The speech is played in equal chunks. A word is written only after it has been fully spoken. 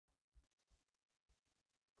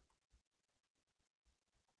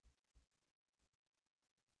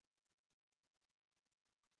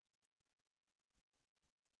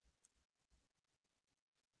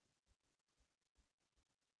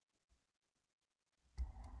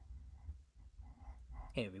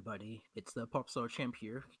Hey everybody, it's the PopstarChamp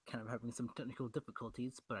here, kind of having some technical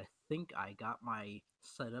difficulties, but I think I got my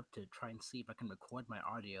setup to try and see if I can record my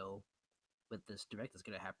audio with this direct that's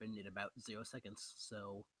going to happen in about 0 seconds,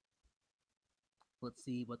 so let's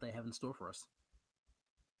see what they have in store for us.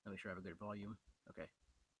 Let me make sure I have a good volume. Okay.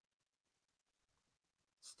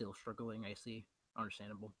 Still struggling, I see.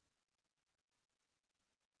 Understandable.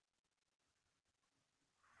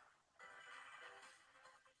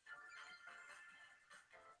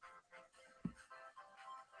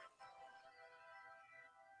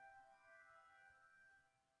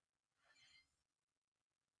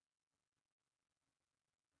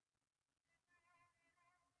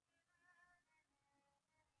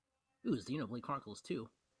 Ooh, Xenoblade Chronicles 2.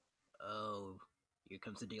 Oh, here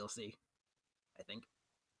comes the DLC, I think.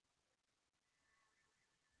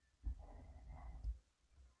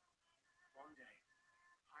 One day,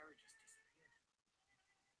 Pyra just disappeared.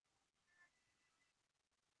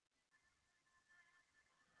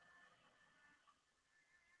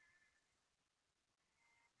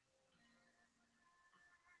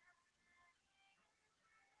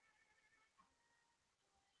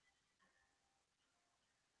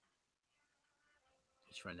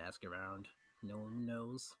 He's trying to ask around. No one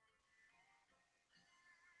knows.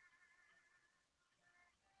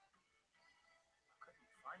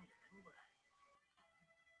 Couldn't find it anywhere.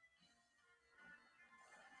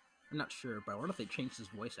 I'm not sure, but I wonder if they changed his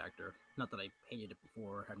voice actor. Not that I hated it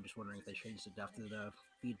before, I'm just wondering if they changed it after the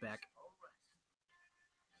feedback. All rest.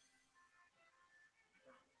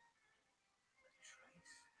 No. A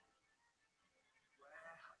trace. Where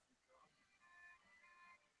have you gone?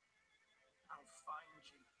 I'll find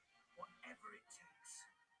you, whatever it takes.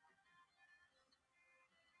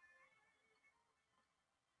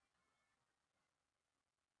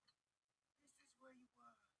 This is where you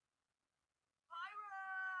were.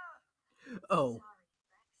 Pyra! Oh, Sorry,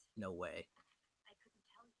 Rex. no way. I couldn't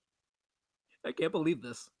tell you. I can't believe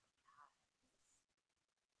this.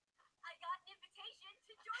 I got an invitation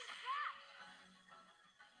to join Snap.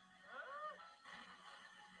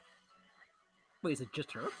 Wait, is it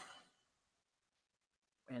just her?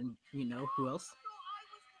 And, you know, who else? I thought I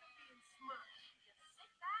was gonna be in Smash. Just sit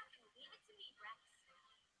back and leave it to me, Rex.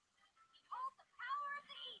 Behold the power of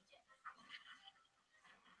the Aegis.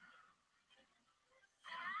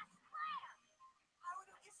 Smash Slam! Power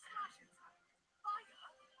of your smash attack.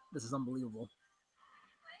 Fire! This is unbelievable.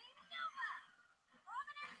 Flame Nova!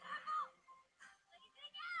 Prominent Circle! Blaze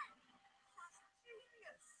again! That's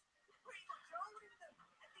genius! You're pretty much owning them,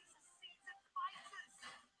 and these are seasoned fighters.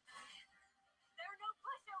 There are no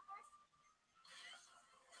pushovers.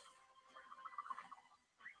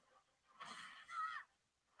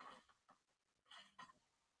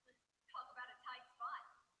 Talk about a tight spot.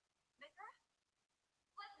 Mithra,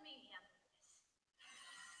 let me handle this.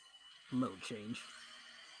 Mode change.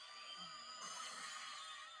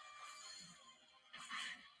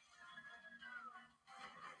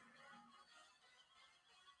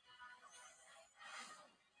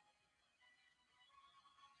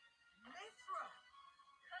 Mithra!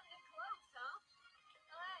 Cutting it close, huh?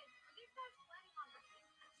 Hey, are these guys planning on raiding?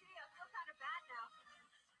 Gee, I feel kind of bad now.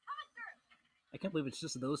 Coming through! I can't believe it's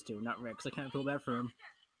just those two, not Rex. I kind of feel bad for him.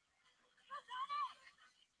 Who's on it?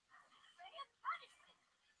 Ready punishment!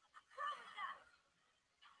 Chromodyne!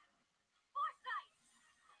 Foresight!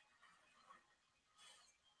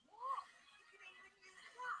 Whoa! You can even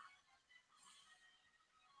use that!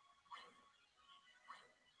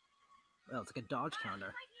 Well, it's like a dodge counter.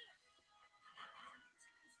 Right here! You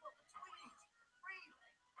can swap between each. Freely.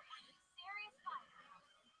 Serious fight.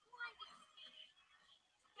 Blinding speed.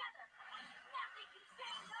 Together, nothing can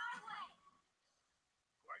stand in our way.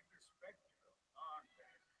 Quite the spectacle, aren't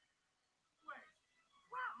they? Wait,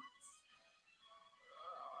 Gramps?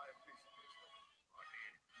 I missed this one. I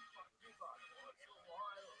mean, but if I was a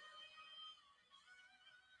while.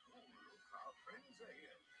 Oh, look, our friends are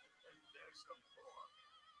here. And there's some more.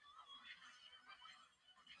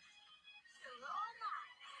 You're all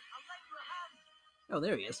mine. I'll lend you a hand. Oh,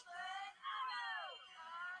 there he is. Arrow!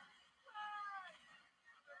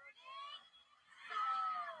 Burning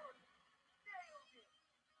sword! Nailed it.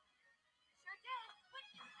 Sure did.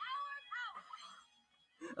 Witness our power.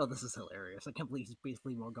 Oh, this is hilarious. I can't believe he's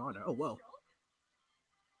basically Morgana. Oh, whoa.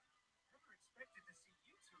 Never expected to see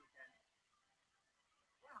you two again.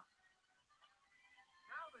 Well,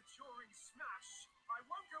 now that you're in Smash, I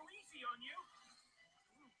won't go easy on you.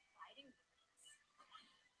 Fighting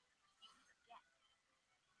words. You forget.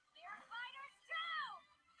 We're fighters too!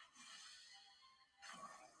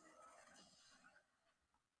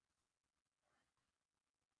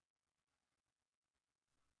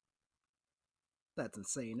 That's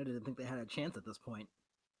insane. I didn't think they had a chance at this point.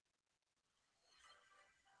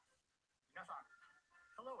 Minasan,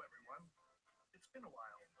 hello everyone. It's been a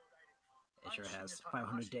while. It sure I'm has. Shinya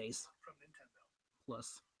 500 Takahashi days from Nintendo.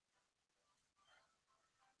 plus.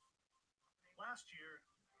 Last year,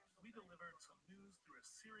 we delivered some news through a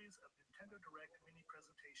series of Nintendo Direct mini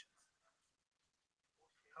presentations.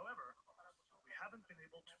 However, we haven't been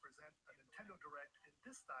able to present a Nintendo Direct in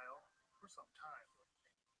this style for some time.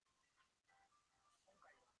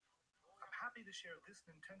 I'm happy to share this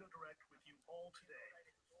Nintendo Direct with you all today.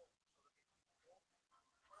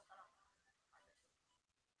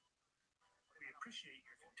 We appreciate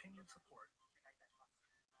your continued support.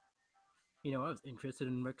 You know, I was interested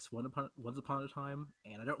in Rick's Once Upon a Time,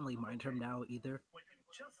 and I don't really mind him now either. What you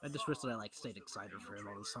just I just saw wish that I like was stayed the excited reveal for him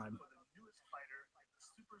all this trailer time. for the newest fighter in the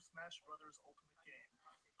Super Smash Bros. Ultimate game,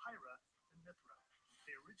 Pyra and Mithra.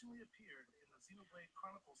 They originally appeared in the Xenoblade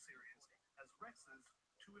Chronicles series as Rex's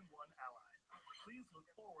 2-in-1 ally. Please look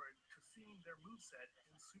forward to seeing their moveset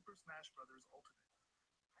in Super Smash Bros. Ultimate.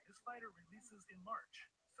 This fighter releases in March,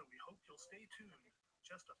 so we hope you'll stay tuned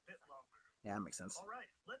just a bit longer. Yeah, that makes sense. All right,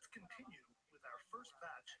 let's continue with our first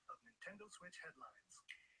batch of Nintendo Switch headlines.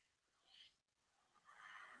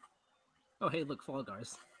 Oh, hey, look, Fall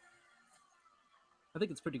Guys. I think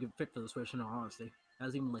it's a pretty good fit for the Switch, in all honesty. I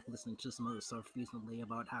was even like listening to some other stuff recently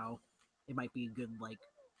about how it might be a good like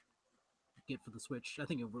get for the Switch. I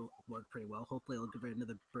think it will work pretty well. Hopefully, it'll give it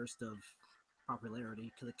another burst of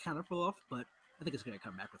popularity because it kind of fell off, but I think it's gonna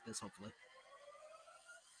come back with this. Hopefully.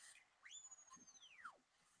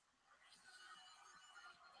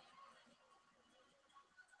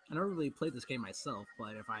 I never really played this game myself,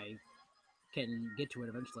 but if I can get to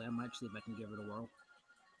it eventually, I might see if I can give it a whirl.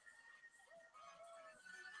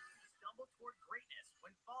 Stumble toward greatness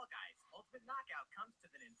when Fall Guys Ultimate Knockout comes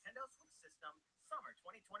to the Nintendo Switch system summer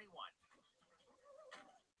 2021.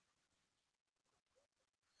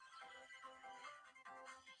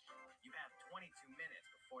 You have 22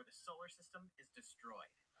 minutes before the solar system is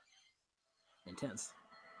destroyed. Intense.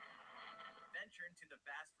 Venture into the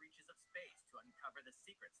vast reaches of space to uncover the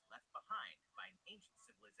secrets left behind by an ancient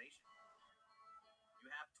civilization.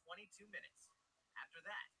 You have 22 minutes. After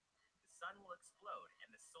that, the sun will explode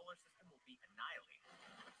and the solar system will be annihilated.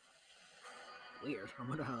 Weird. I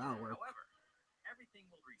wonder how that'll work. However, everything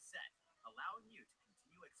will reset, allowing you to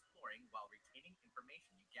continue exploring while retaining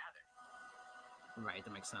information you gathered. Right,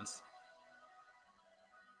 that makes sense.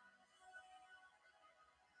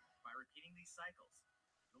 By repeating these cycles,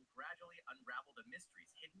 you'll gradually unravel the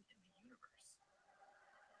mysteries hidden in the universe.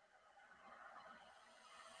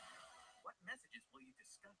 What messages will you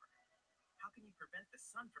discover? How can you prevent the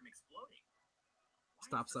sun from exploding?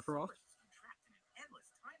 Why Stop is the Sephiroth? solar system trapped in an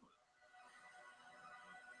endless time loop?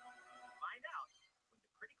 Find out when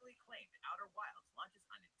the critically acclaimed Outer Wilds launches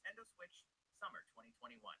on Nintendo Switch summer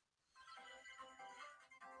 2021.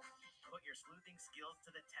 Put your sleuthing skills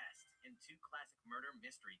to the test in 2 classic murder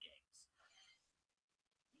mystery games.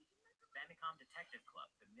 Famicom Detective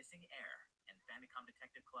Club, The Missing Heir, and Famicom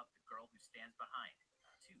Detective Club, The Girl Who Stands Behind,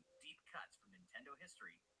 2 deep cuts from Nintendo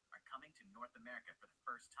history, are coming to North America for the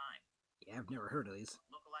first time. Yeah, I've never heard of these.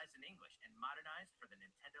 Localized in English and modernized for the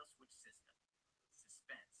Nintendo Switch system.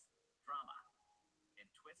 Suspense, drama,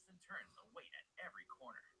 and twists and turns await at every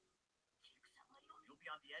corner. You'll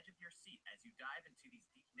be on the edge of your seat as you dive into these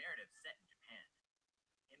deep narratives set in Japan.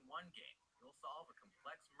 In one game, you'll solve a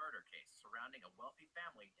complex murder case surrounding a wealthy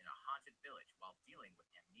family in a haunted village while dealing with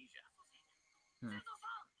amnesia.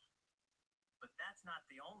 But that's not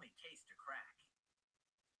the only case to crack.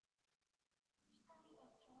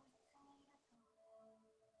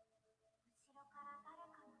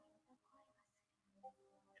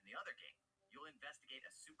 In the other game, you'll investigate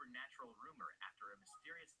a supernatural rumor after a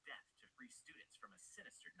mysterious death to free students from a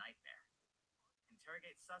sinister nightmare.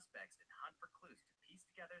 Interrogate suspects and hunt for clues to piece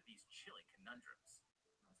together these chilling conundrums.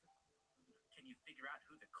 Can you figure out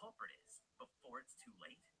who the culprit is before it's too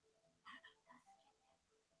late?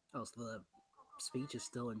 Oh, so the speech is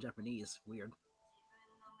still in Japanese. Weird.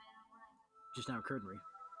 Just now occurred to me.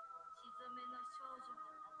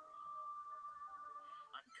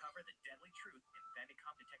 Uncover the deadly truth in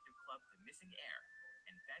Famicom Detective Club, The Missing Heir,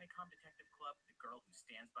 and Famicom Detective Club, The Girl Who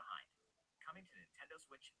Stands Behind. Coming to Nintendo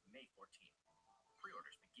Switch May 14th.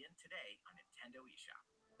 Pre-orders begin today on Nintendo eShop.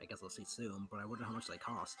 I guess I'll see soon, but I wonder how much they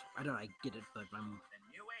cost. I know I get it, but I'm The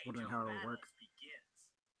new age wondering of how it'll work. battles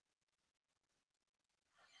begins.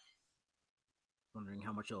 Wondering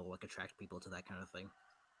how much it'll like attract people to that kind of thing.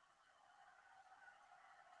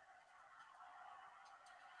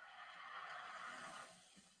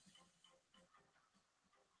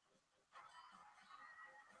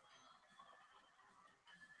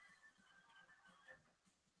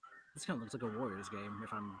 This kind of looks like a Warriors game,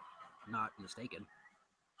 if I'm not mistaken.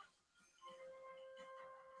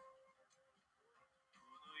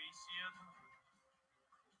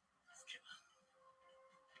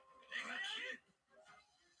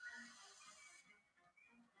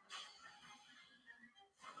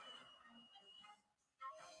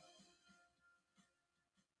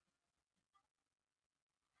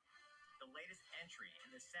 The latest entry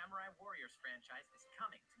in the Samurai Warriors franchise is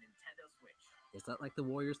coming to Nintendo Switch. Is that like the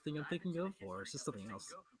Warriors thing I'm Dive thinking into of, the or is this history something of the else?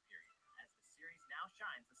 Sengoku period, as the series now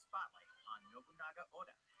shines the spotlight on Nobunaga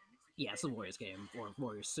Oda and Mitsuhide Yeah, it's a Warriors Uesugi. game, or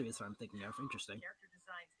Warriors series that I'm thinking of. Interesting. Character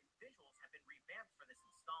designs and visuals have been revamped for this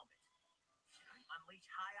installment. Unleash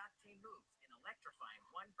high-octane moves in electrifying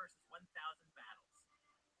 1 versus 1,000 battles.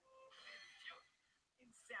 In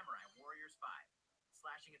Samurai Warriors 5,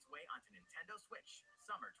 slashing its way onto Nintendo Switch,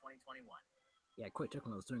 summer 2021. Yeah, Koei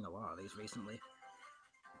Tecmo was doing a lot of these recently. The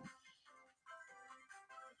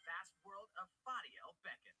fast world of Fadiel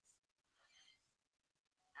beckons.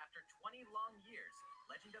 After 20 long years,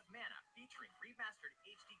 Legend of Mana featuring remastered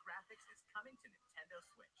HD graphics is coming to Nintendo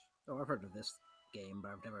Switch. Oh, I've heard of this game,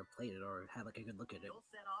 but I've never played it or had like a good look at it. You'll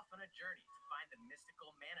set off on a journey to find the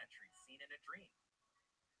mystical mana tree seen in a dream.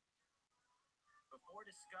 Before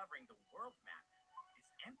discovering the world map is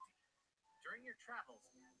empty. During your travels,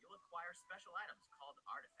 you'll acquire special items called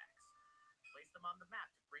artifacts. Place them on the map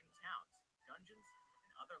to bring towns, dungeons,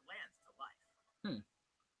 and other lands to life.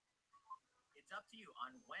 It's up to you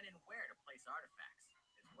on when and where to place artifacts,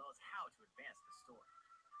 as well as how to advance the story.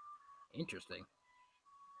 Interesting.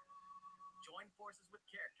 Join forces with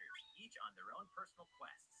characters, each on their own personal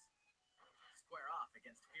quests. Square off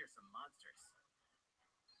against fearsome monsters.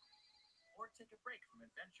 Or take a break from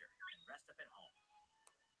adventure and rest up at home.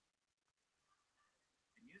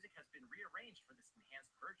 The music has been rearranged for this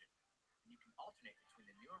enhanced version, and you can alternate between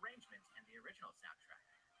the new arrangement and the original soundtrack.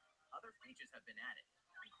 Other features have been added,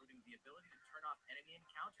 including the ability to turn off enemy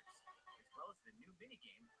encounters, as well as the new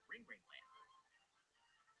minigame Ring Ring Land.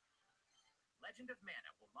 Legend of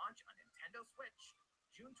Mana will launch on Nintendo Switch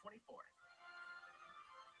June 24th.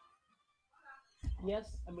 Yes,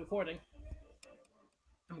 I'm recording.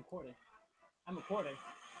 I'm recording. I'm recording.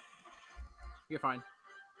 You're fine.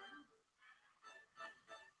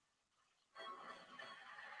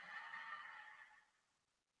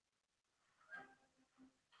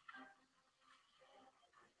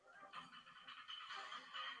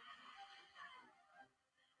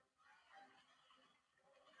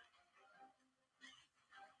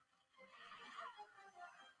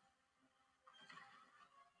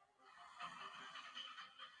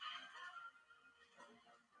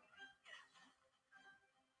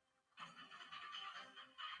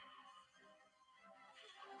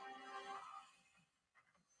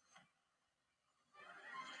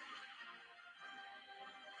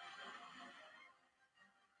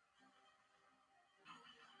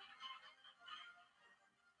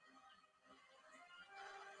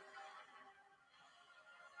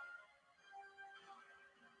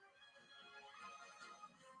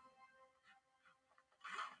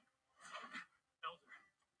 Elder,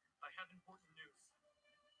 I have important news.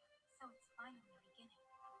 So it's finally beginning.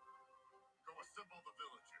 Go assemble the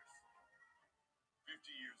villagers. 50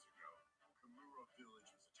 years ago, Kamura village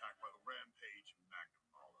was attacked by the rampage Magnum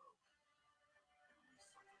Hollow. And we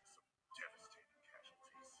suffered some devastating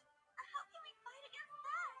casualties. How can we fight against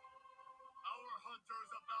that? Our hunter's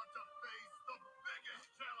about to face the biggest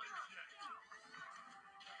challenge yet.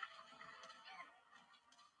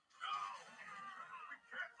 No! We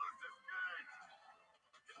can't lose this game!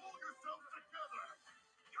 Pull yourselves together!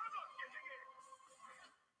 You're not getting it!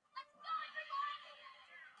 Let's go, everybody!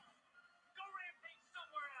 Go rampage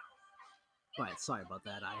somewhere else! Right, sorry about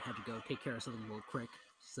that. I had to go take care of something real quick.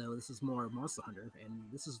 So this is more Monster Hunter, and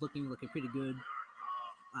this is looking like a pretty good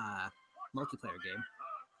multiplayer game.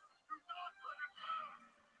 Do not let it pass!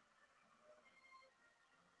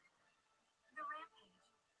 The rampage.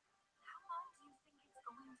 How long do you think it's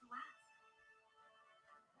going to last?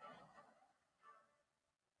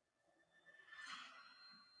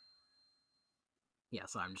 Yeah,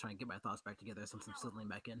 so I'm just trying to get my thoughts back together since I'm settling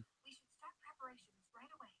back in. We should start preparations right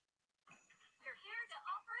away. We're here to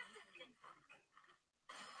offer assistance.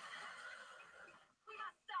 We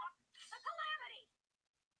must stop the calamity!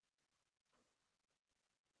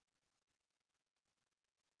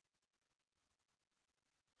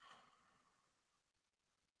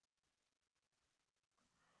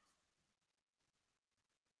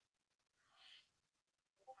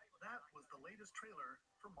 That was the latest trailer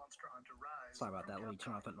for Monster Hunter Rise. Sorry about from that. Let me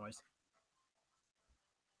turn off Capcom. that noise.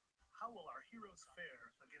 How will our heroes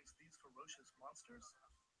fare against these ferocious monsters?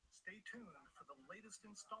 Stay tuned for the latest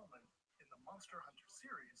installment in the Monster Hunter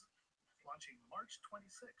series, launching March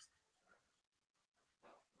 26th.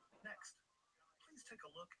 Next, please take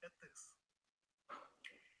a look at this.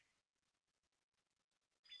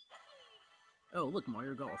 Oh, look,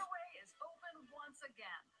 Mario Golf. Fairway is open once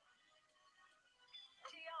again.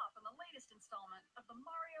 Tee off in the latest installment of the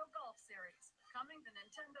Mario Golf series, coming to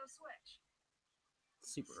Nintendo Switch.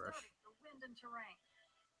 Super Rush. Study the wind and terrain.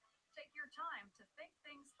 Take your time to think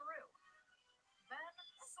things through. Then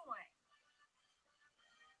swing.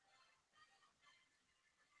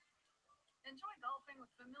 Enjoy golfing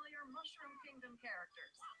with familiar Mushroom Kingdom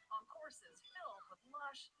characters on courses filled with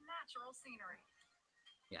lush, natural scenery.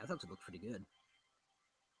 Yeah, that actually looks pretty good.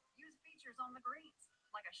 Use features on the greens,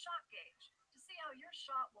 like a shot gauge, to see how your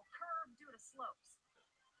shot will curve due to slopes,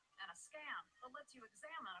 and a scan that lets you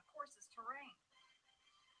examine a course's terrain.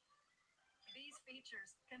 These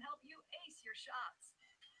features can help you ace your shots.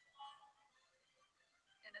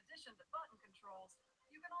 In addition to button controls,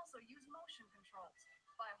 you can also use motion controls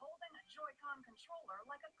by holding a Joy-Con controller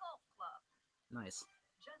like a golf club. Nice.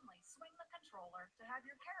 Gently swing the controller to have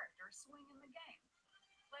your character swing in the game,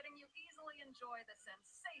 letting you easily enjoy the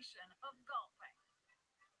sensation of golfing.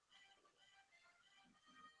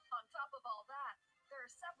 On top of all that, there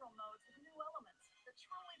are several modes with new elements that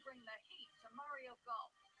truly bring the heat to Mario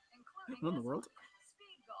Golf, including What in the this world? one,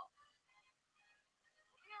 Speed Golf.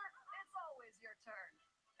 Here, it's always your turn.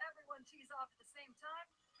 Everyone tees off at the same time,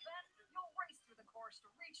 then you'll race through the course to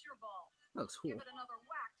reach your ball. That looks cool. Give it another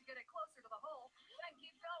whack to get it closer to the hole, then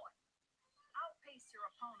keep going. Outpace your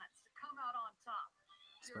opponents to come out on top.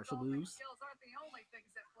 Your Special golfing moves. skills aren't the only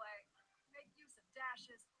things at play. Make use of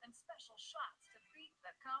dashes and special shots to beat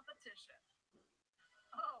the competition.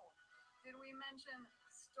 Oh, did we mention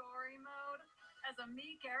story mode? As a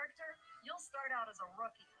Mii character, you'll start out as a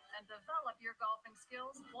rookie and develop your golfing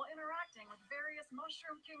skills while interacting with various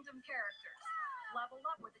Mushroom Kingdom characters. Level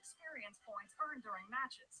up with experience points earned during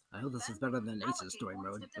matches. I hope this is better than Ace's story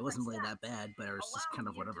mode. It wasn't really that bad, but it was just kind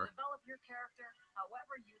of whatever. To develop your character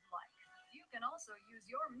however you'd like. You can also use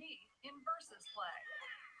your Mii in versus play.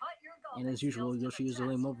 Put your And as golfing usual, skills to Yoshi is the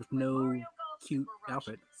the only test one with with no Mario Golf cute Super Rush.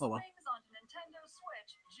 outfit. Oh well. Swings on Nintendo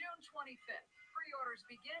Switch June 25th. Pre-orders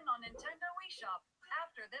begin on Nintendo eShop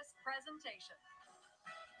after this presentation.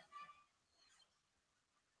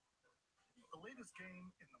 The latest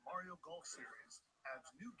game in the Mario Golf series adds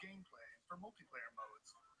new gameplay for multiplayer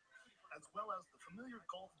modes, as well as the familiar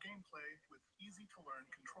golf gameplay with easy-to-learn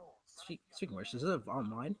controls. Speaking of which, does it have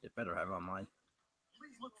online? It better have online.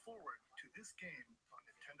 Please look forward to this game on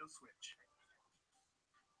Nintendo Switch.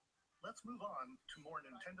 Let's move on to more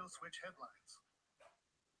Nintendo Switch headlines.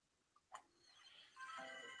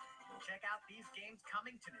 Check out these games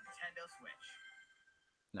coming to Nintendo Switch.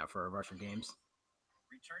 Not for Russian games.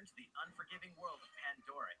 Return to the unforgiving world of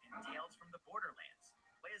Pandora in Tales from the Borderlands.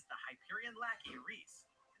 Play as the Hyperion lackey Reese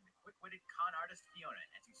and the quick-witted con artist Fiona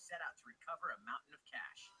as you set out to recover a mountain of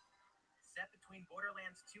cash. Set between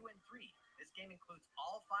Borderlands 2 and 3, this game includes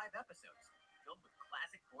all 5 episodes, filled with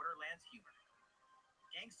classic Borderlands humor.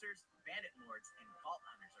 Gangsters, bandit lords, and vault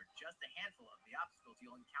hunters are just a handful of the obstacles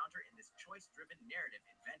you'll encounter in this choice-driven narrative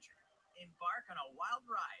adventure. Embark on a wild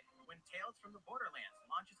ride when Tales from the Borderlands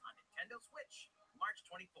launches on Nintendo Switch, March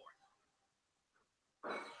 24th.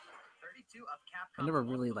 32 of Capcom's I never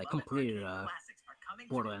really most completed beloved classics are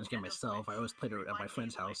coming to Borderlands game Nintendo myself. Switch. I always played it at my Rewind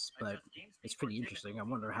friend's gameplay, house, but adjust game it's speed pretty for interesting. I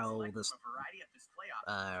difficulty, wonder and how select this from a variety of display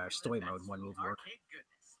options to relive story that mode one smooth would work. arcade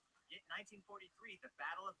goodness. Get 1943, The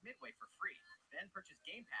Battle of Midway for free. Then purchase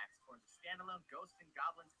game packs for the standalone Ghosts and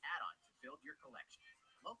Goblins add-on to build your collection.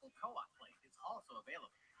 Local co-op play is also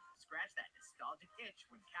available. Scratch that nostalgic itch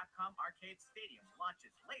when Capcom Arcade Stadium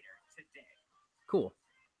launches later today. Cool.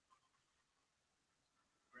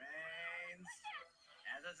 Brains.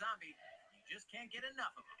 As a zombie, you just can't get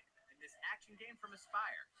enough of them. In this action game from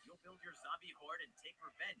Aspire, you'll build your zombie horde and take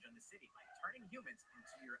revenge on the city by turning humans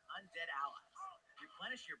into your undead allies.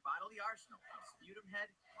 Replenish your bodily arsenal of sputum head,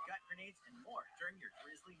 gut grenades, and more during your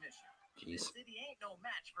grisly mission. Jeez. This city ain't no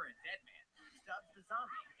match for a dead man. Stubbs the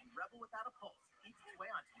Zombie and Rebel Without a Pulse eats its way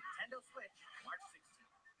onto Nintendo Switch March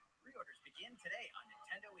 16th. Pre-orders begin today on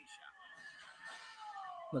Nintendo eShop.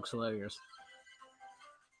 Looks hilarious.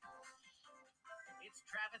 It's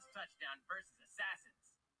Travis Touchdown versus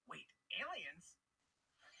Assassins. Wait, aliens?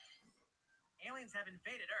 Aliens have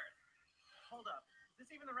invaded Earth. Hold up, is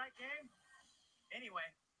this even the right game? Anyway,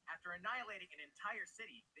 after annihilating an entire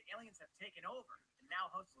city, the aliens have taken over and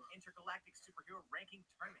now host an intergalactic superhero ranking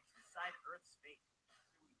tournament to decide Earth's fate.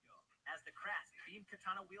 Here we go. As the crass, beam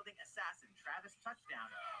katana-wielding assassin Travis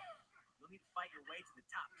Touchdown, you'll need to fight your way to the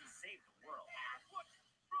top to save the world.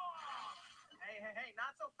 Hey,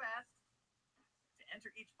 not so fast. To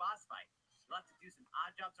enter each boss fight, you'll have to do some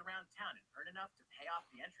odd jobs around town and earn enough to pay off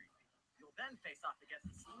the entry fee. You'll then face off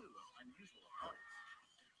against a slew of unusual opponents.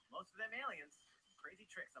 Most of them aliens, with some crazy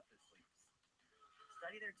tricks up their sleeves.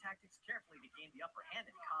 Study their tactics carefully to gain the upper hand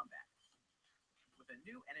in combat. With a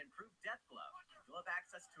new and improved death glove, you'll have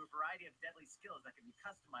access to a variety of deadly skills that can be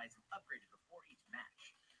customized and upgraded before each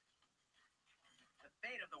match. The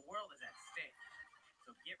fate of the world is at stake,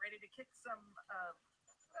 so get ready to kick some,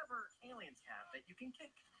 whatever aliens have that you can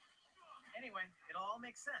kick. Anyway, it'll all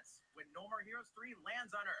make sense when No More Heroes 3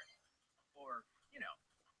 lands on Earth. Or,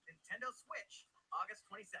 Nintendo Switch, August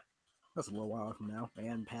 27th. That's a little while from now,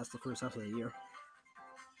 and past the first half of the year.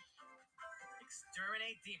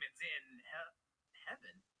 Exterminate demons in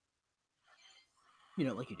heaven.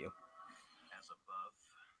 Like you do. As above,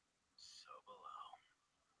 so below.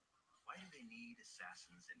 Why do they need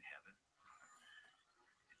assassins in heaven?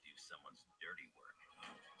 To do someone's dirty work.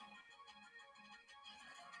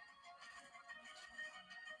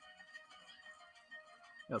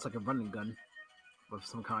 Yeah, it's like a running gun of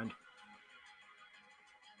some kind.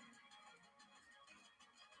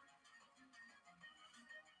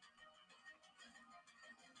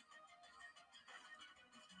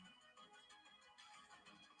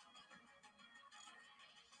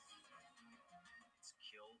 It's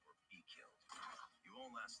kill or be killed. You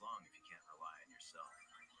won't last long if you can't rely on yourself.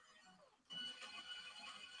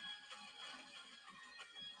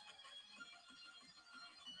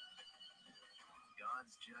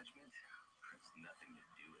 God's judgment has nothing to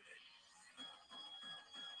do with it.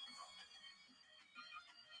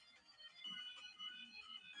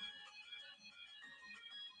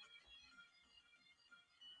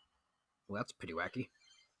 Well, that's pretty wacky.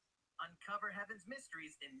 Uncover Heaven's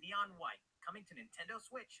Mysteries in Neon White, coming to Nintendo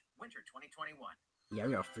Switch, winter 2021. Yeah,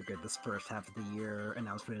 we all figured this first half of the year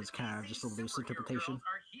announcement is kind of just a loose interpretation. Superhero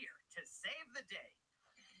girls are here to save the day.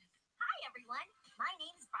 Hi, everyone. My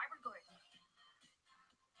name's Barbara Gordon,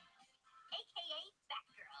 aka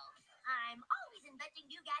Batgirl. I'm always inventing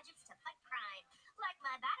new gadgets to fight crime, like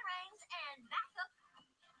my batarangs and Bathook.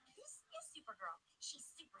 This is Supergirl. She's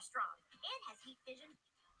super strong and has heat vision,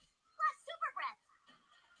 plus super breath.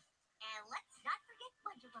 And let's not forget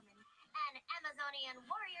Wonder Woman, an Amazonian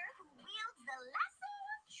warrior who wields the lasso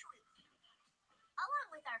of truth. Along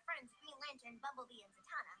with our friends Green Lantern, Bumblebee, and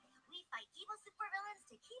Zatanna, we fight evil supervillains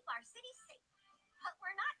to keep our city safe. But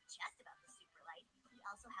we're not just about the super life. We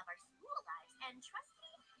also have our school lives, and trust me,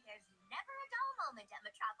 there's never a dull moment at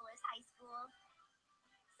Metropolis High School.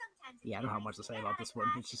 Sometimes Yeah, I don't have much to say about this one.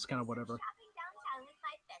 It's just kind of whatever. Shopping downtown with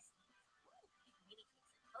my besties. Maybe take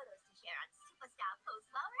some photos to share on Superstar Post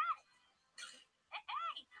while we're at it.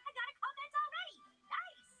 Hey, I got a comment already.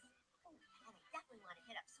 Nice. Oh, and I definitely want to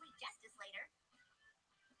hit up Sweet Justice later.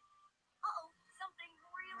 Uh-oh, something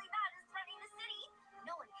really bad is threatening the city.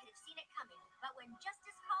 No one could have seen it coming, but when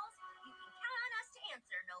justice calls, you can count on us to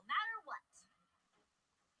answer no matter what.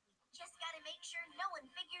 We just gotta make sure no one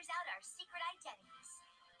figures out our secret identities.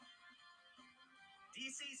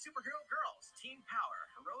 DC Superhero Girls Team Power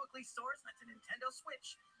heroically soars onto Nintendo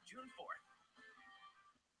Switch, June 4th.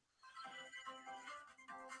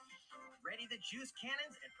 Ready the juice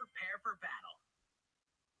cannons and prepare for battle.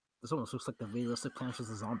 This almost looks like the realistic Plants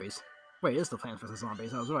vs. Zombies. Wait, it is the Plants vs.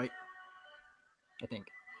 Zombies. I was right. I think.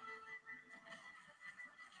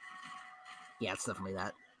 Yeah, it's definitely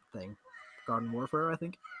that thing. Garden Warfare, I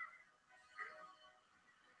think.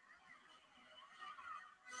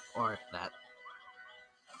 Or that.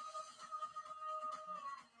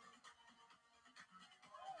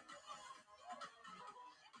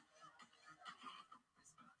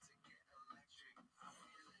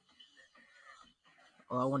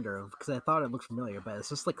 Well, I wonder, because I thought it looked familiar, but is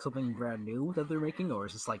this like something brand new that they're making, or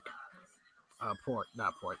is this like a port,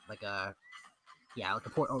 not port, like a, yeah, like a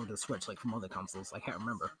port over to the Switch, like from other consoles? I can't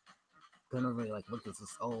remember. I never really like looked at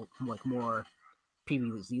this old, like more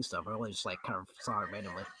PvZ stuff. I only just like kind of saw it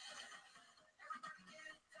randomly.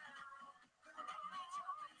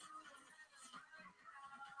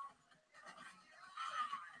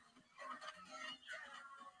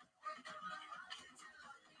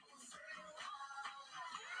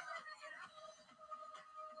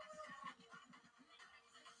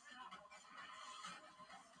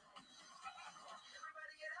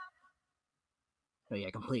 Oh yeah,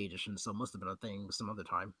 complete edition, so it must have been a thing some other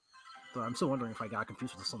time. So I'm still wondering if I got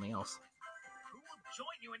confused with something else. Who will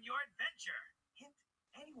join you in your adventure? Hint,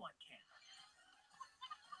 anyone can.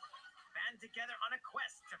 Band together on a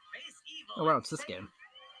quest to face evil. Oh wow, and it's this save game.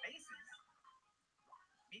 faces.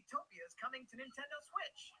 Miitopia is coming to Nintendo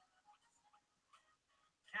Switch.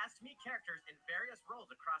 Cast me characters in various roles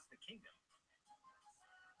across the kingdom.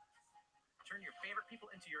 turn your favorite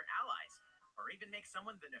people into your allies, or even make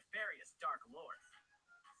someone the nefarious Dark Lord.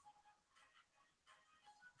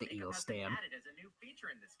 The Makeup eel has been stand. added as a new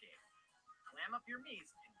feature in this game. Glam up your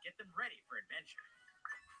Miis and get them ready for adventure.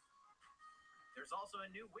 There's also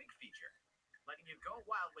a new wig feature, letting you go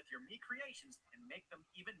wild with your Mii creations and make them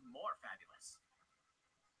even more fabulous.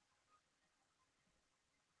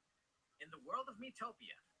 In the world of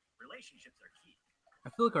Miitopia, relationships are key. I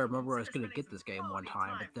feel like I remember I was going to get this game one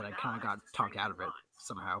time, but then I kind of got talked out of it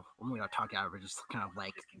somehow. When we got talked out of it, just kind of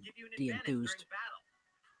like This can give you an de-enthused. advantage during battle.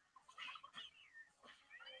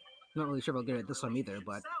 Not really sure if I'll get it this time either,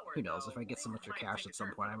 but who knows? If I get some extra cash at some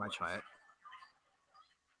point, I might try it.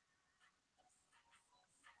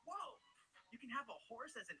 Whoa! You can have a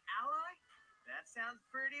horse as an ally? That sounds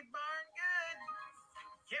pretty darn good.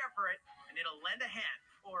 Care for it, and it'll lend a hand,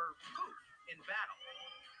 or poof, in battle.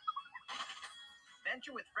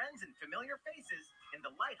 Venture with friends and familiar faces in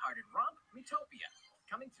the lighthearted romp Miitopia,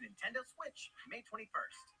 coming to Nintendo Switch May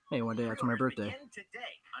 21st. Hey, one day after my Pre-orders birthday. begin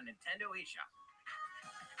today on Nintendo eShop.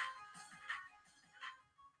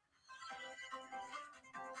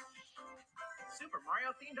 Super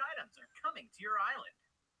Mario themed items are coming to your island.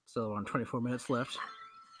 Still on 24 minutes left.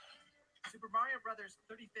 Super Mario Bros.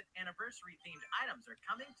 35th anniversary themed items are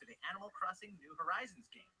coming to the Animal Crossing New Horizons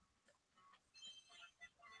game.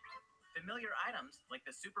 Familiar items like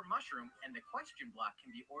the Super Mushroom and the Question Block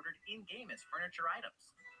can be ordered in-game as furniture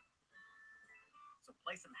items. So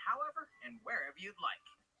place them however and wherever you'd like.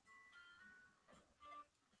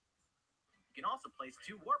 You can also place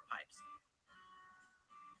 2 warp pipes.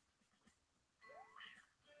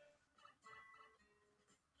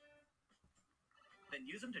 Then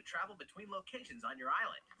use them to travel between locations on your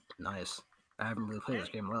island. Nice. I haven't really played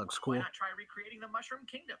this game. That looks Why cool. not try recreating the Mushroom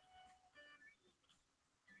Kingdom?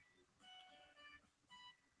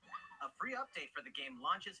 A free update for the game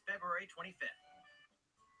launches February 25th.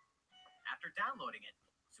 After downloading it,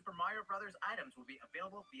 Super Mario Bros. Items will be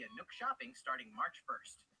available via Nook Shopping starting March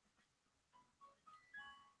 1st.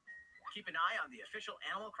 Keep an eye on the official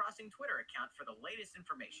Animal Crossing Twitter account for the latest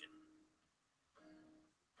information.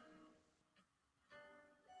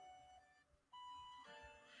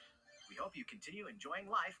 We hope you continue enjoying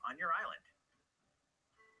life on your island.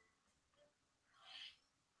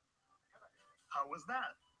 How was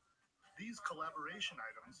that? These collaboration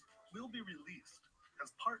items will be released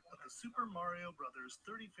as part of the Super Mario Bros.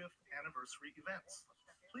 35th anniversary events.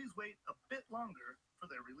 Please wait a bit longer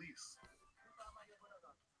for their release.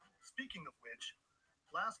 Speaking of which,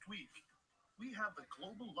 last week we had the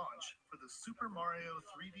global launch for the Super Mario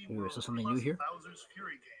 3D Ooh, World is there something new plus here? Bowser's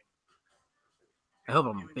Fury game. I hope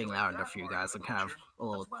I'm being loud enough for you guys. I'm kind of a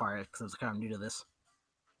little quiet because I'm kind of new to this.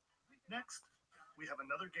 Next, we have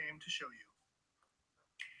another game to show you.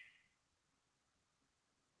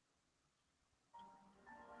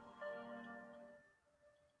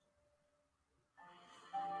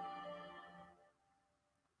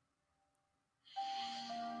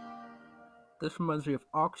 This reminds me of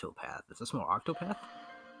Octopath. Is this more Octopath?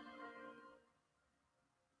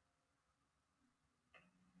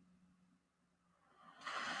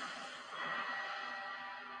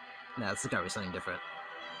 Nah, this has gotta be something different.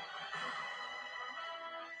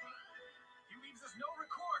 He leaves us no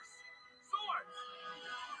recourse. Swords!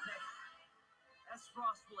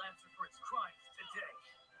 Frost will answer for its crimes today.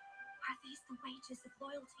 Are these the wages of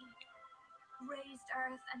loyalty? Raised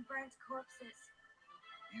earth and burnt corpses.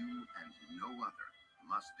 You and no other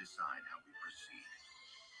must decide how we proceed.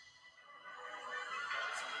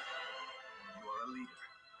 You are a leader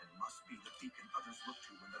and must be the beacon others look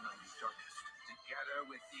to when the night is darkest. Together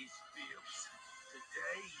with these fields,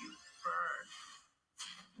 today you burn.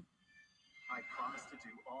 I promise to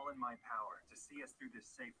do all in my power to see us through this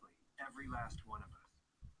safely, every last one of us.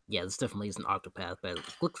 Yeah, this definitely isn't Octopath, but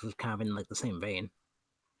it looks kind of in like the same vein.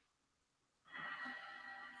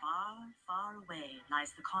 Far, far away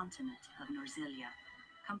lies the continent of Norzilia,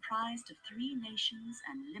 comprised of 3 nations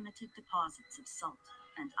and limited deposits of salt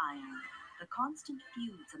and iron. The constant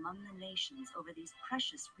feuds among the nations over these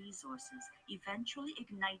precious resources eventually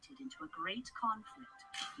ignited into a great conflict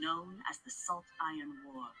known as the Salt Iron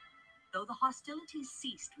War. Though the hostilities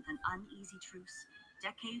ceased with an uneasy truce,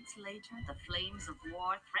 decades later the flames of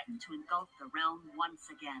war threatened to engulf the realm once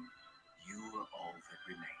again. You are all that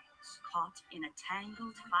remains. Caught in a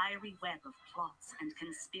tangled, fiery web of plots and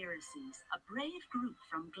conspiracies, a brave group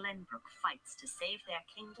from Glenbrook fights to save their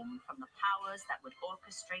kingdom from the powers that would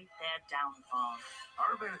orchestrate their downfall.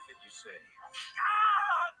 Our benefit, you say?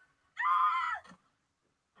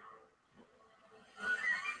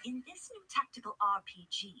 In this new tactical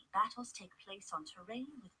RPG, battles take place on terrain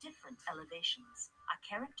with different elevations. A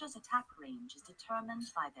character's attack range is determined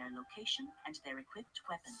by their location and their equipped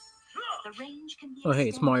weapon. The range can be Oh, hey,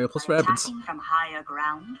 it's Mario plus by rabbits. attacking from higher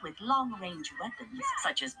ground with long-range weapons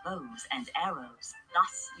such as bows and arrows.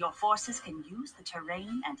 Thus, your forces can use the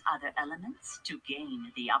terrain and other elements to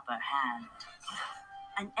gain the upper hand.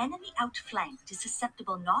 An enemy outflanked is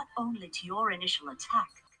susceptible not only to your initial attack,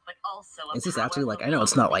 but also Is this actually like, I know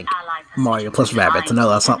it's not like Mario plus rabbits, I know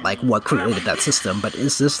that's not like what created that system, but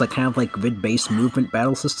is this like kind of like grid-based movement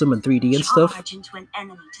battle system in 3D and stuff? Charge into an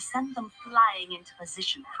enemy to send them flying into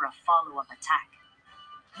position for a follow-up attack.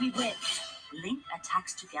 We win. Link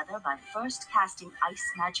attacks together by first casting ice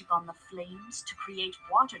magic on the flames to create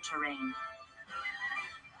water terrain.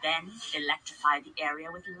 Then electrify the area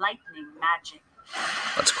with lightning magic.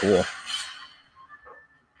 That's cool.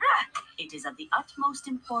 It is of the utmost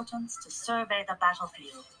importance to survey the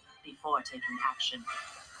battlefield before taking action.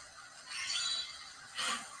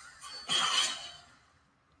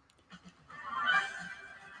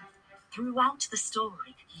 Throughout the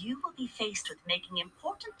story, you will be faced with making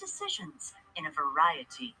important decisions in a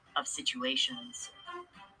variety of situations.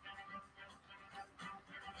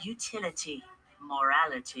 Utility,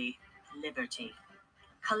 morality, liberty.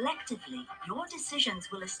 Collectively, your decisions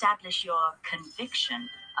will establish your conviction,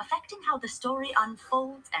 affecting how the story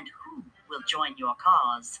unfolds and who will join your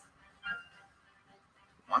cause.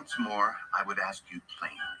 Once more, I would ask you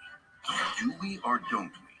plainly, do we or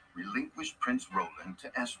don't we relinquish Prince Roland to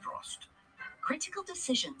Estrost? Critical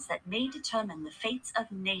decisions that may determine the fates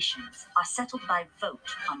of nations are settled by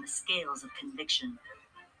vote on the scales of conviction.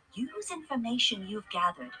 Use information you've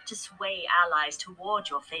gathered to sway allies toward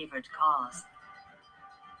your favored cause.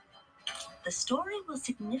 The story will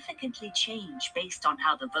significantly change based on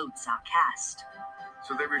how the votes are cast.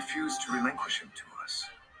 So they refuse to relinquish him to us.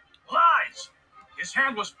 Lies! His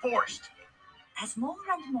hand was forced. As more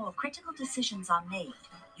and more critical decisions are made,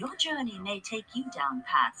 your journey may take you down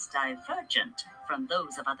paths divergent from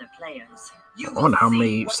those of other players. I wonder how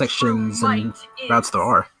many sections and routes there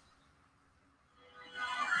are.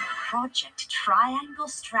 Project Triangle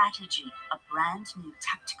Strategy, a brand new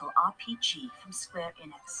tactical RPG from Square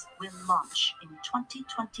Enix, will launch in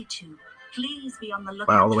 2022. Please be on the lookout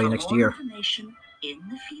Wow, all the way for next more year. information in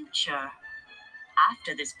the future.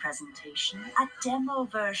 After this presentation, a demo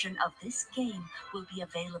version of this game will be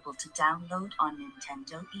available to download on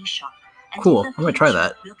Nintendo eShop. And Cool, in the I'm gonna try future,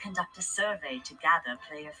 that. We'll conduct a survey to gather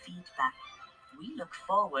player feedback. We look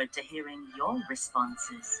forward to hearing your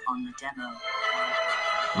responses on the demo.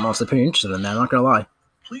 I'm also pretty interested in that, I'm not gonna lie.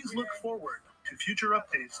 Please look forward to future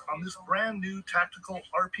updates on this brand new tactical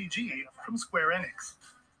RPG from Square Enix.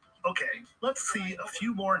 Okay, let's see a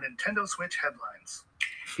few more Nintendo Switch headlines.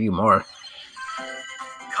 A few more.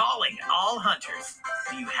 Calling all hunters.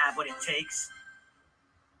 Do you have what it takes?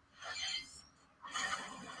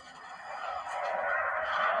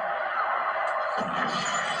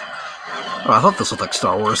 Oh, I thought this looked like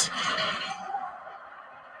Star Wars.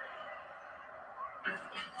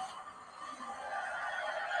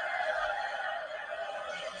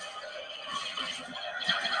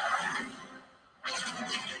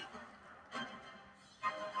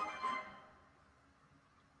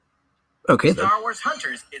 Okay then. Star Wars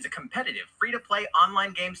Hunters is a competitive, free-to-play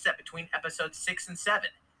online game set between episodes 6 and 7.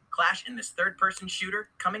 Clash in this third-person shooter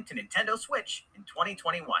coming to Nintendo Switch in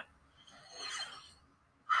 2021. All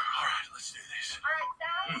right, let's do this. All right,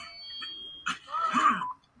 Sal.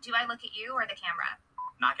 Do I look at you or the camera?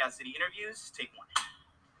 Knockout City interviews, take 1.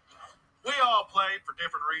 We all played for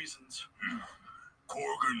different reasons.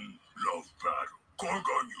 Korgan loved battle.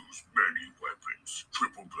 Korgan used many weapons.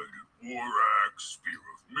 Triple-bladed war axe, spear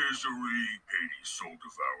of misery, Hades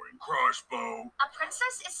soul-devouring crossbow. A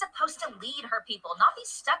princess is supposed to lead her people, not be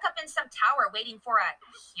stuck up in some tower waiting for a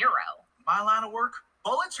hero. My line of work,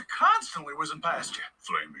 bullets are constantly whizzing past you.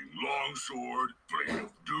 Flaming longsword, blade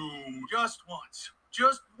of doom. Just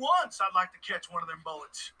once I'd like to catch one of them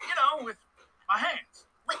bullets. You know, with my hands.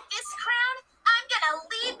 With this crown, I'm gonna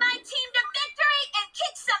lead my team to victory and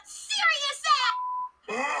kick some serious ass!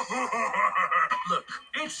 Look,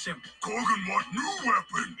 it's simple. Korgan want new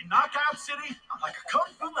weapon. In Knockout City, I'm like a kung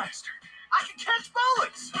fu master. I can catch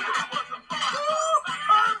bullets. Come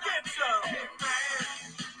get some.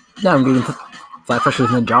 Now I'm getting Fly Freshers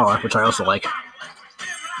Ninjala, which I also like.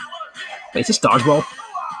 Wait, is this Dodgeball? Hey,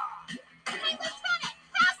 Lieutenant,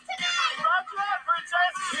 how's tonight? Roger that,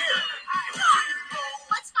 princess. Here.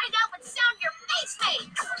 Let's find out what sound your face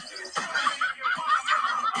makes!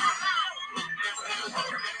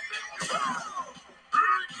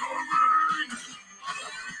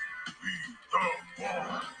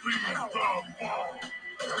 Leave the ball.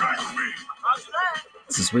 Catch me. Roger that.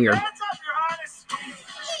 This is weird. Hands up, Your Highness.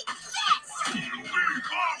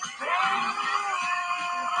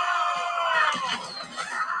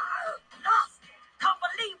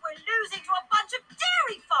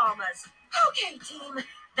 Okay, team.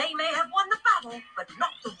 They may have won the battle, but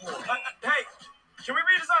not the war. Hey, can we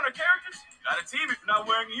redesign our characters? Not a team if you're not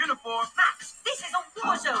wearing a uniform. Max, this is a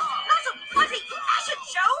war zone, not a bloody fashion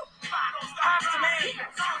show. Pass to me.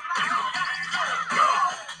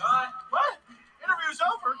 What? Interview's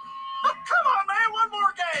over. Come on, man, one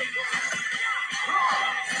more game.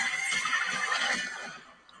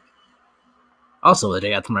 Also, the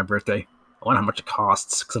day after my birthday. I wonder how much it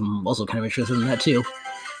costs, because I'm also kind of interested in that too.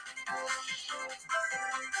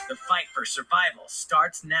 The fight for survival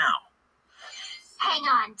starts now. Hang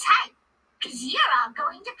on tight, because you're all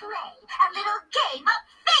going to play a little game of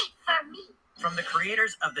fate for me. From the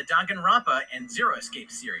creators of the Danganronpa and Zero Escape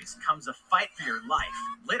series comes a fight for your life,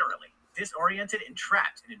 literally. Disoriented and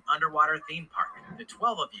trapped in an underwater theme park, the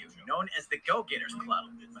 12 of you, known as the Go-Getters Club,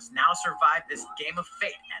 must now survive this game of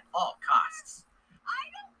fate at all costs.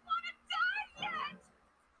 I don't want to die yet!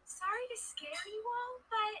 Sorry to scare you all,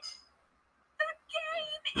 but the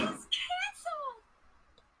game is canceled!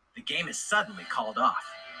 The game is suddenly called off.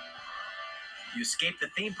 You escape the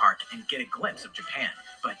theme park and get a glimpse of Japan,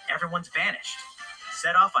 but everyone's vanished.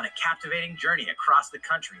 Set off on a captivating journey across the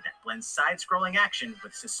country that blends side-scrolling action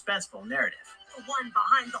with suspenseful narrative. The one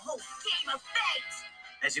behind the whole game of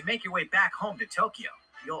fate. As you make your way back home to Tokyo,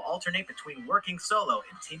 you'll alternate between working solo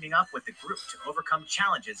and teaming up with the group to overcome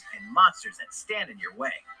challenges and monsters that stand in your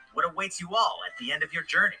way. What awaits you all at the end of your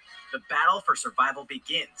journey? The battle for survival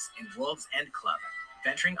begins in World's End Club,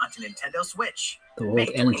 venturing onto Nintendo Switch. The world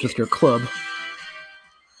ends with your club.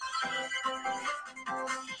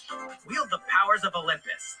 Wield the powers of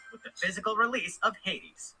Olympus with the physical release of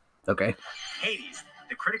Hades. Okay. Hades,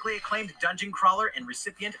 the critically acclaimed dungeon crawler and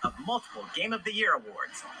recipient of multiple Game of the Year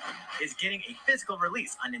awards, is getting a physical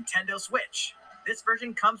release on Nintendo Switch. This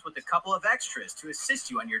version comes with a couple of extras to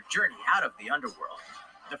assist you on your journey out of the underworld.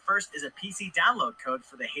 The first is a PC download code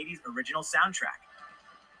for the Hades original soundtrack.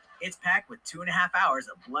 It's packed with 2.5 hours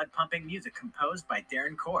of blood-pumping music composed by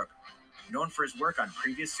Darren Korb, known for his work on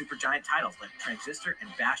previous Supergiant titles like Transistor and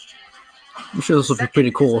Bastion. I'm sure this will be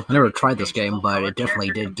pretty cool. I never tried this game, but it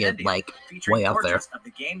definitely did get, like, way out there. Of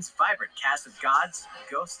the game's vibrant cast of gods,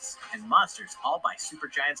 ghosts, and monsters, all by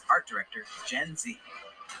Supergiant's art director, Gen Z.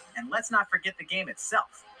 And let's not forget the game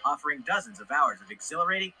itself, offering dozens of hours of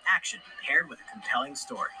exhilarating action paired with a compelling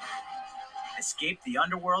story. Escape the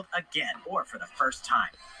underworld again, or for the first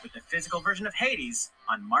time, with the physical version of Hades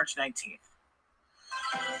on March 19th.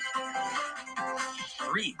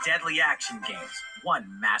 3 deadly action games,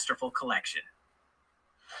 1 masterful collection.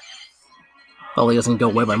 Well, he doesn't go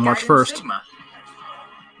away by March 1st. Sigma,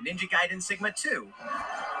 Ninja Gaiden Sigma 2,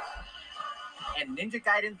 and Ninja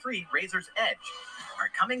Gaiden 3 Razor's Edge are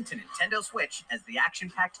coming to Nintendo Switch as the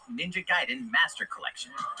action-packed Ninja Gaiden Master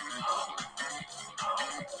Collection.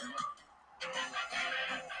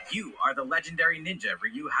 You are the legendary ninja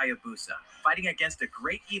Ryu Hayabusa, fighting against a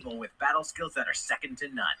great evil with battle skills that are second to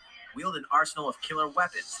none. Wield an arsenal of killer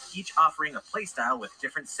weapons, each offering a playstyle with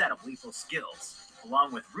different set of lethal skills,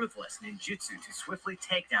 along with ruthless ninjutsu to swiftly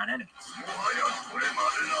take down enemies.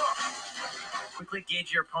 Quickly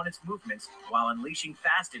gauge your opponent's movements while unleashing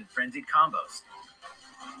fast and frenzied combos.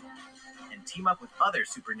 And team up with other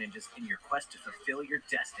super ninjas in your quest to fulfill your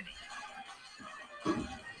destiny.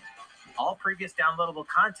 All previous downloadable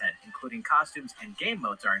content, including costumes and game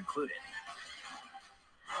modes, are included.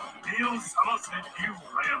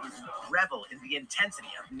 Revel in the intensity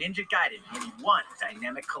of Ninja Gaiden in one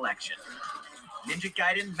dynamic collection. Ninja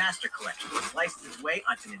Gaiden Master Collection sliced its way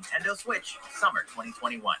onto Nintendo Switch summer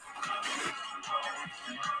 2021.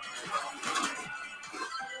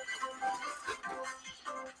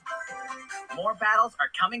 More battles are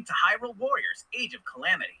coming to Hyrule Warriors Age of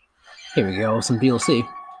Calamity. Here we go, some DLC.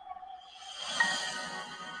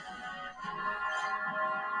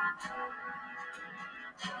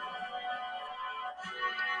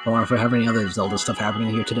 I wonder if we have any other Zelda stuff happening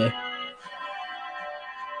here today.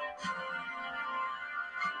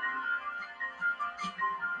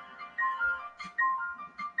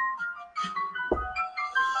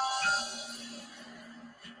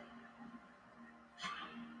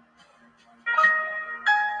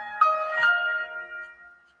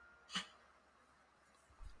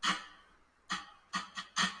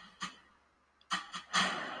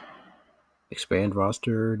 Expand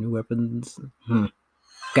roster, new weapons.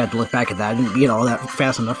 Got to look back at that. I didn't get all that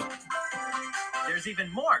fast enough. There's even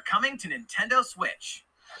more coming to Nintendo Switch.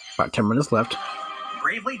 About 10 minutes left.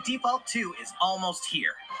 Bravely Default 2 is almost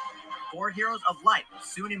here. 4 Heroes of Light will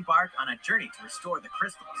soon embark on a journey to restore the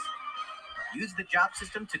crystals. Use the job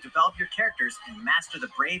system to develop your characters and master the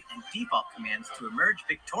Brave and Default commands to emerge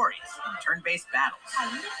victorious in turn-based battles. I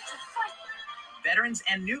live to fight. Veterans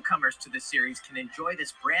and newcomers to the series can enjoy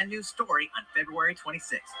this brand new story on February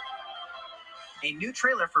 26th. A new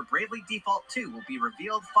trailer for Bravely Default 2 will be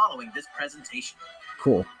revealed following this presentation.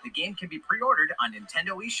 Cool. The game can be pre-ordered on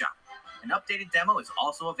Nintendo eShop. An updated demo is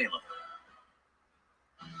also available.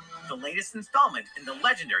 The latest installment in the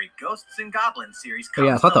legendary Ghosts and Goblins series comes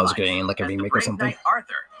Yeah, I thought that was to life. getting like a As the remake or brave something. Knight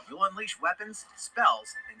Arthur, you'll unleash weapons, spells,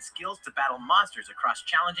 and skills to battle monsters across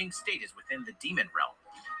challenging stages within the Demon Realm.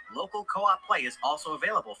 Local co-op play is also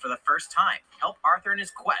available for the first time. Help Arthur in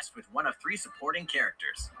his quest with one of 3 supporting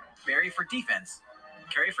characters: Barry for defense,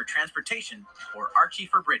 Carrie for transportation, or Archie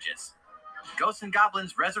for bridges. Ghosts and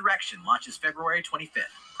Goblins Resurrection launches February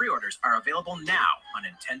 25th. Pre-orders are available now on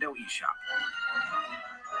Nintendo eShop.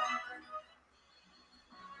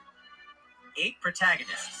 8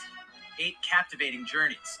 protagonists, 8 captivating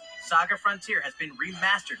journeys. Saga Frontier has been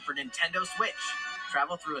remastered for Nintendo Switch.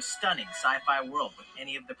 Travel through a stunning sci-fi world with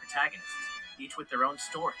any of the protagonists, each with their own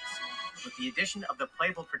stories. With the addition of the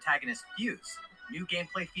playable protagonist Fuse, new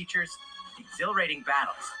gameplay features, exhilarating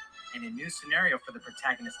battles, and a new scenario for the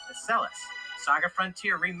protagonist Acellus, Saga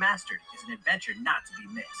Frontier Remastered is an adventure not to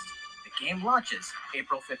be missed. The game launches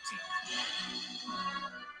April 15th.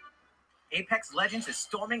 Apex Legends is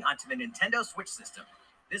storming onto the Nintendo Switch system.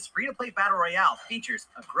 This free-to-play battle royale features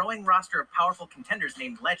a growing roster of powerful contenders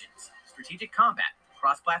named Legends, strategic combat,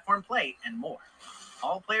 cross-platform play, and more.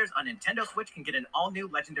 All players on Nintendo Switch can get an all-new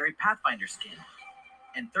Legendary Pathfinder skin,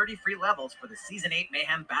 and 30 free levels for the Season 8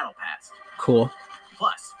 Mayhem Battle Pass. Cool.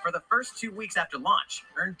 Plus, for the first 2 weeks after launch,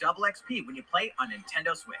 earn double XP when you play on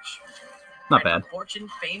Nintendo Switch. Not Ready bad. for fortune,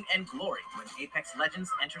 fame, and glory when Apex Legends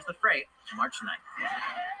enters the fray March 9th.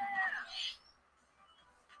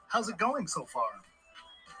 How's it going so far?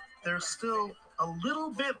 There's still a little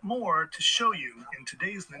bit more to show you in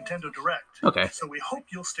today's Nintendo Direct. Okay. So we hope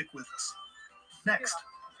you'll stick with us. Next,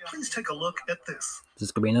 please take a look at this. This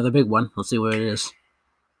is gonna be another big one. Let's see what it is.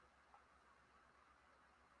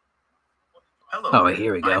 Hello, Oh,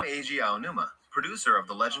 here we go. I'm Eiji Aonuma, producer of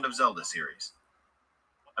the Legend of Zelda series.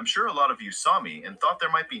 I'm sure a lot of you saw me and thought there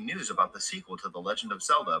might be news about the sequel to the Legend of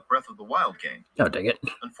Zelda Breath of the Wild game. Oh, dang it.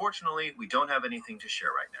 Unfortunately, we don't have anything to share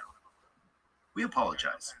right now. We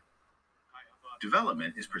apologize.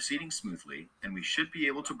 Development is proceeding smoothly, and we should be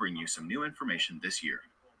able to bring you some new information this year.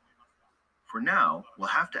 For now, we'll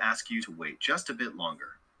have to ask you to wait just a bit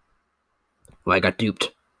longer. Well, I got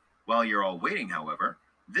duped. While you're all waiting, however,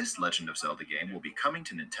 this Legend of Zelda game will be coming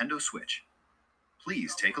to Nintendo Switch.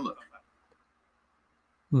 Please take a look.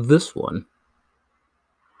 This one.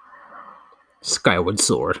 Skyward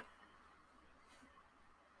Sword.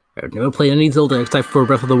 I've never played any Zelda except for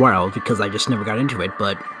Breath of the Wild because I just never got into it,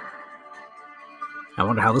 but I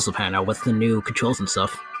wonder how this will pan out with the new controls and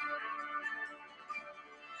stuff.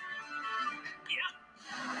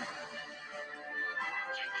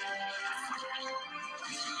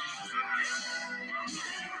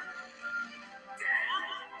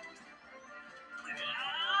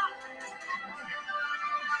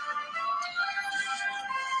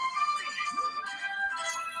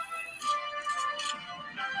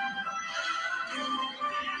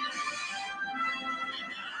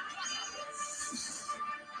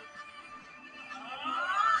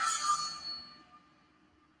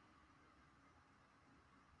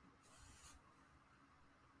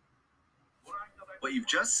 What you've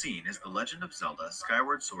just seen is The Legend of Zelda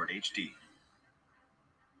Skyward Sword HD.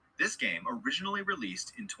 This game originally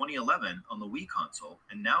released in 2011 on the Wii console,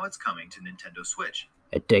 and now it's coming to Nintendo Switch.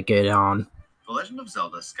 I take it on. The Legend of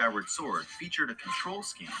Zelda Skyward Sword featured a control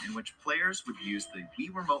scheme in which players would use the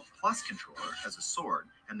Wii Remote Plus controller as a sword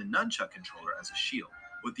and the Nunchuck controller as a shield.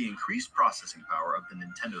 With the increased processing power of the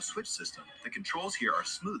Nintendo Switch system, the controls here are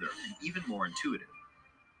smoother and even more intuitive.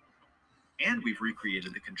 And we've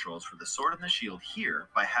recreated the controls for the sword and the shield here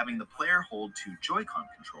by having the player hold 2 Joy-Con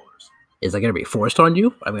controllers. Is that going to be forced on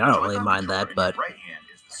you? I mean, I don't really Joy-Con mind controller that, in but your right hand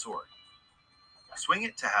is the sword. Swing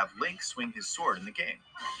it to have Link swing his sword in the game.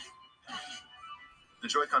 The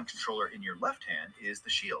Joy-Con controller in your left hand is the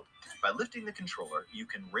shield. By lifting the controller, you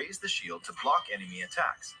can raise the shield to block enemy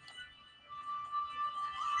attacks.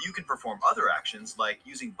 You can perform other actions like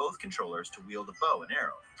using both controllers to wield a bow and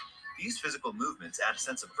arrow. These physical movements add a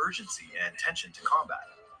sense of urgency and tension to combat.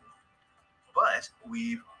 But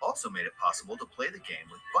we've also made it possible to play the game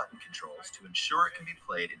with button controls to ensure it can be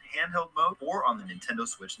played in handheld mode or on the Nintendo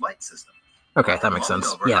Switch Lite system. okay, that makes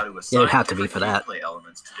sense. Yeah, it had to be for that. Play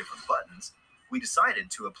elements to different buttons. We decided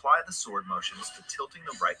to apply the sword motions to tilting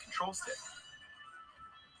the right control stick.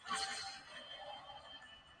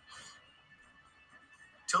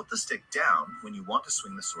 Tilt the stick down when you want to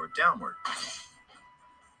swing the sword downward.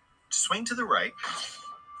 To swing to the right,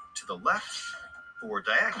 to the left, or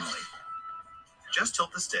diagonally, just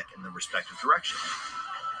tilt the stick in the respective direction.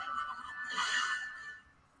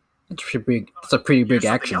 It's a pretty big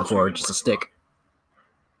action for just a stick.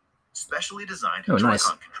 Specially designed Oh, nice.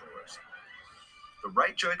 Joy-Con controllers. The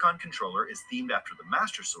right Joy-Con controller is themed after the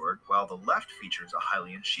Master Sword, while the left features a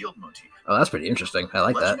Hylian shield motif. Oh, that's pretty interesting. I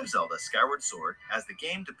like Legend that. of Zelda Skyward Sword, as the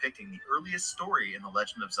game depicting the earliest story in the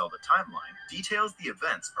Legend of Zelda timeline, details the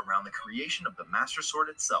events around the creation of the Master Sword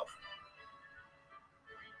itself.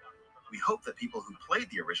 We hope that people who played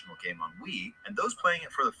the original game on Wii, and those playing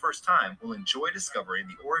it for the first time, will enjoy discovering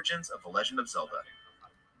the origins of the Legend of Zelda.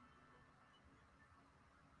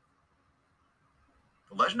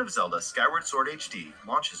 The Legend of Zelda Skyward Sword HD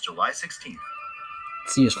launches July 16th.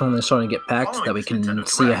 See, it's finally starting to get packed Following that we this can Nintendo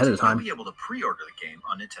see Direct, ahead of time. You'll be able to pre-order the game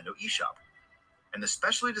on Nintendo eShop. And the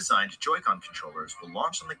specially designed Joy-Con controllers will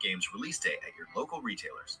launch on the game's release date at your local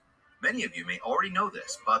retailers. Many of you may already know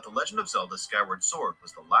this, but The Legend of Zelda Skyward Sword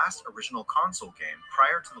was the last original console game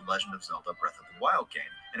prior to The Legend of Zelda Breath of the Wild game,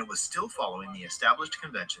 and it was still following the established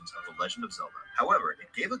conventions of The Legend of Zelda. However,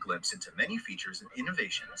 it gave a glimpse into many features and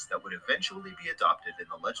innovations that would eventually be adopted in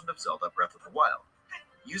The Legend of Zelda Breath of the Wild.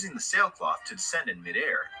 Using the sailcloth to descend in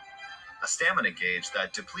midair, a stamina gauge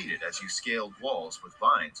that depleted as you scaled walls with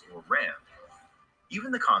vines or rammed,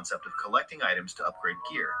 even the concept of collecting items to upgrade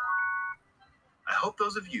gear. I hope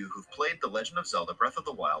those of you who've played The Legend of Zelda Breath of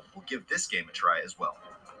the Wild will give this game a try as well.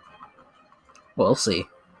 We'll see.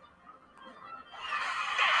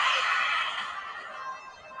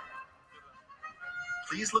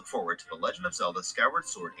 Please look forward to The Legend of Zelda Skyward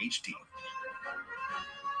Sword HD.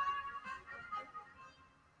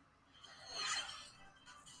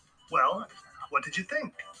 Well, what did you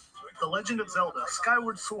think? The Legend of Zelda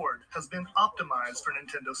Skyward Sword has been optimized for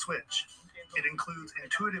Nintendo Switch. It includes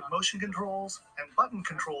intuitive motion controls and button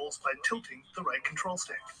controls by tilting the right control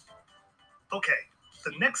stick. Okay,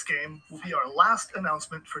 the next game will be our last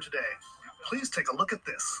announcement for today. Please take a look at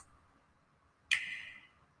this.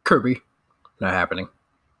 Kirby. Not happening.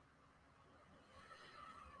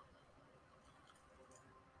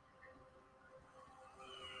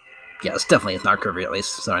 Yeah, it's definitely not Kirby at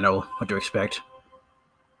least, so I know what to expect.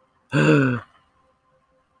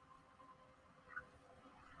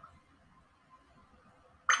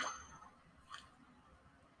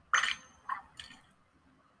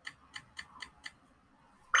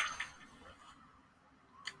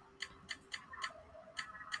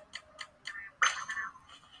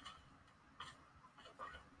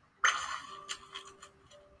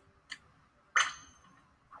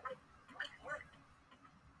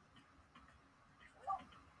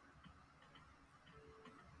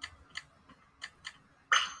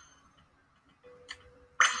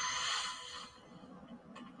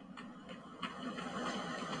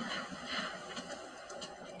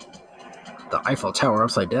 The Eiffel Tower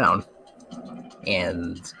upside down.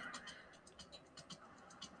 And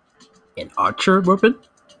an orchard weapon?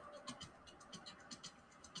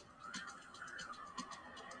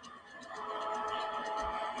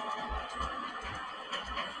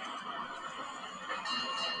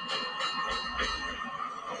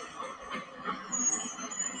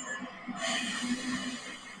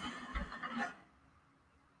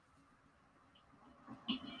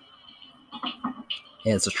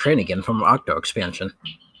 And it's a train again from Octo expansion.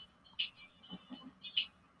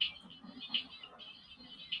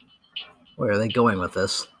 Where are they going with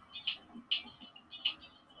this?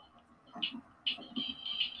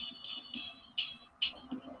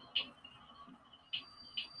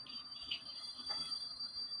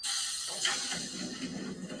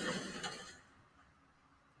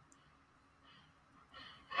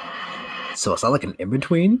 So is that like an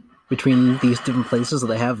in-between between these different places that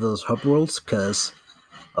they have those hub worlds? Because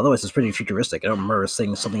otherwise it's pretty futuristic. I don't remember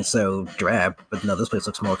seeing something so drab, but no, this place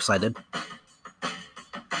looks more excited.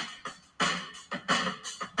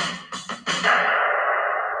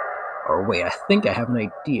 Or wait, I think I have an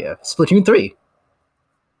idea. Splatoon 3!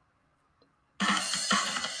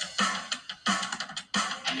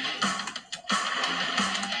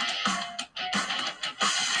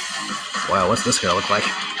 Wow, what's this gonna look like?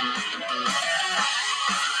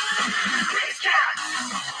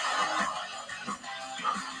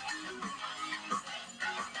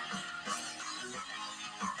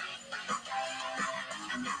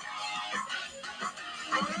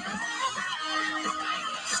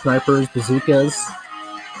 Snipers, bazookas.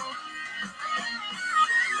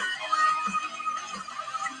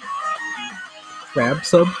 Crab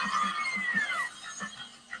sub.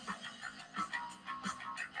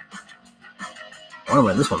 I wonder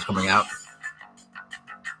when this one's coming out.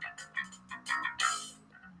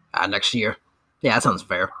 Next year. Yeah, that sounds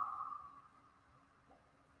fair.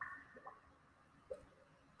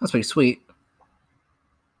 That's pretty sweet.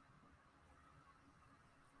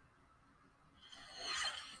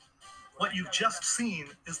 What you've just seen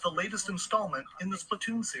is the latest installment in the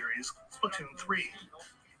Splatoon series, Splatoon 3.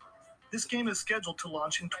 This game is scheduled to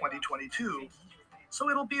launch in 2022, so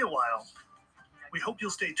it'll be a while. We hope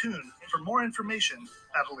you'll stay tuned for more information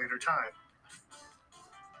at a later time.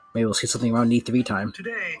 Maybe we'll see something around E3 time.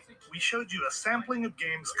 Today, we showed you a sampling of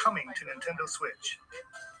games coming to Nintendo Switch.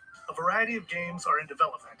 A variety of games are in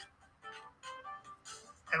development,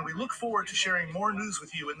 and we look forward to sharing more news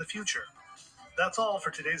with you in the future. That's all for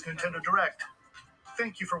today's Nintendo Direct.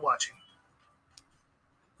 Thank you for watching.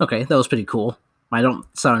 Okay, that was pretty cool. I don't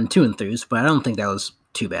sound too enthused, but I don't think that was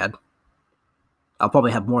too bad. I'll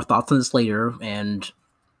probably have more thoughts on this later, and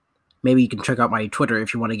maybe you can check out my Twitter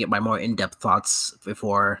if you want to get my more in-depth thoughts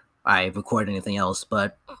before I record anything else.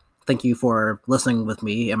 But thank you for listening with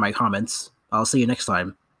me and my comments. I'll see you next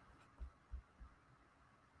time.